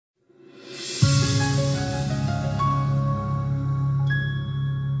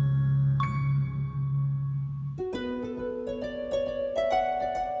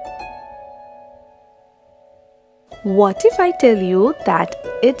What if I tell you that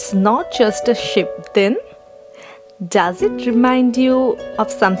it's not just a ship then? Does it remind you of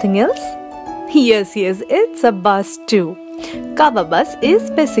something else? Yes, it's a bus too. Kaba bus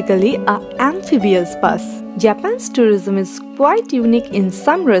is basically an amphibious bus. Japan's tourism is quite unique in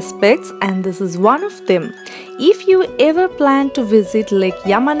some respects, and this is one of them. If you ever plan to visit Lake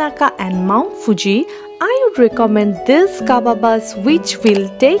Yamanaka and Mount Fuji, I would recommend this Kaba bus, which will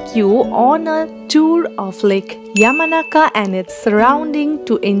take you on a tour of Lake Yamanaka and its surrounding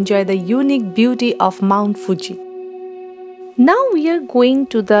to enjoy the unique beauty of Mount Fuji. Now we are going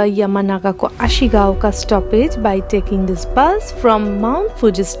to the Yamanaka Ashigaoka stoppage by taking this bus from Mount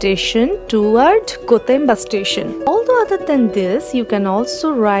Fuji station toward Gotemba station. Although other than this, you can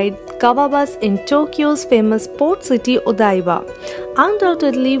also ride Kaba bus in Tokyo's famous port city Odaiba,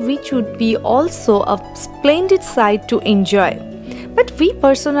 undoubtedly which would be also a splendid sight to enjoy. But we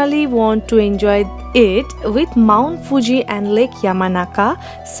personally want to enjoy it with Mount Fuji and Lake Yamanaka,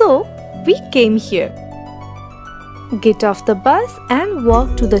 so we came here. Get off the bus and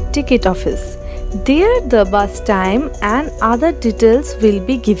walk to the ticket office. There the bus time and other details will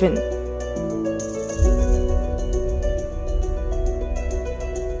be given.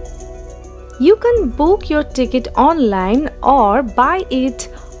 You can book your ticket online or buy it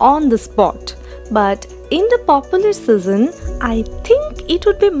on the spot. But in the popular season, I think it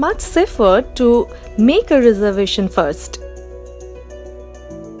would be much safer to make a reservation first.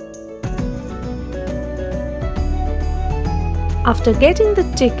 After getting the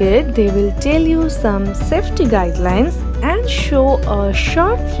ticket, they will tell you some safety guidelines and show a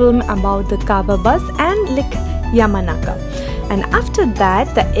short film about the Kaba bus and Lake Yamanaka. And after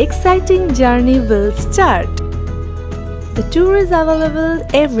that, the exciting journey will start. The tour is available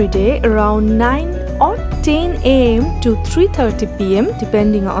every day around 9 or 10 am to 3:30 pm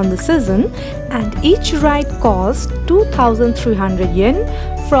depending on the season, and each ride costs 2,300 yen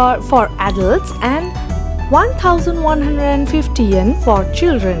for adults and 1,150 yen for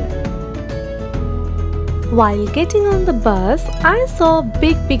children. While getting on the bus, I saw a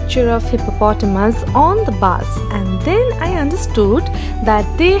big picture of hippopotamus on the bus, and then I understood that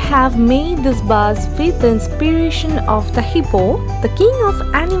they have made this bus with the inspiration of the hippo, the king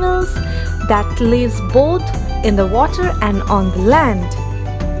of animals that lives both in the water and on the land.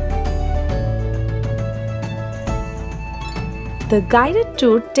 The guided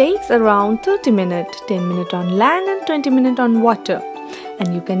tour takes around 30 minutes, 10 minutes on land and 20 minutes on water.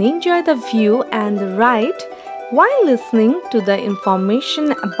 And you can enjoy the view and the ride while listening to the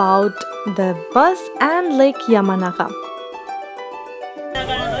information about the bus and Lake Yamanaka.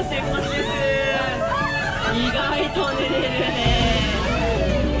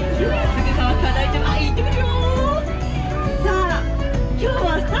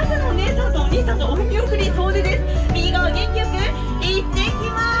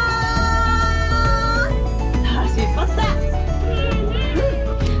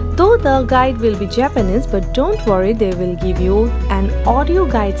 Though the guide will be Japanese, but don't worry, they will give you an audio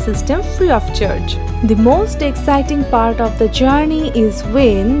guide system free of charge. The most exciting part of the journey is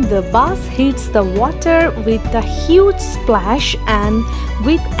when the bus hits the water with a huge splash and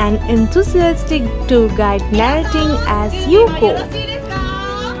with an enthusiastic tour guide narrating as you go.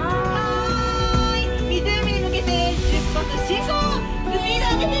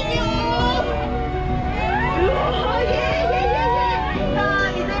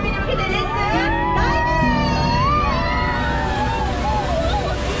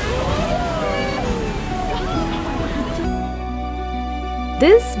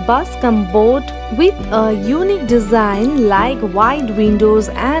 This bus comes both with a unique design like wide windows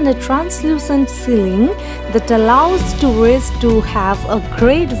and a translucent ceiling that allows tourists to have a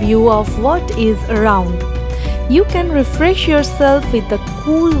great view of what is around. You can refresh yourself with the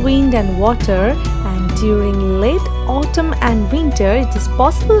cool wind and water, and during late autumn and winter it is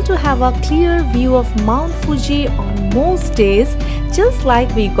possible to have a clear view of Mount Fuji on most days, just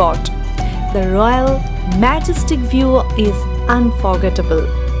like we got. The royal, majestic view is unforgettable.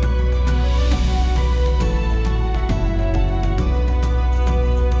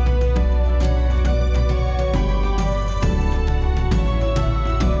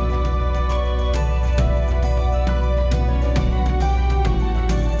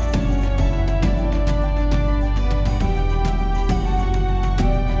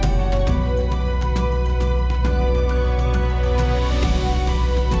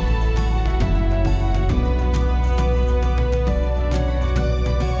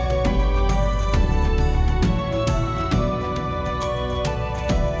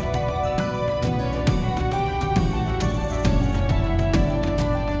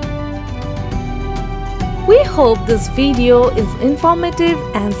 We hope this video is informative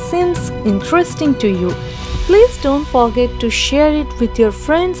and seems interesting to you. Please don't forget to share it with your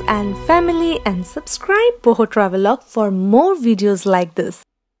friends and family and subscribe Poho Travelog for more videos like this.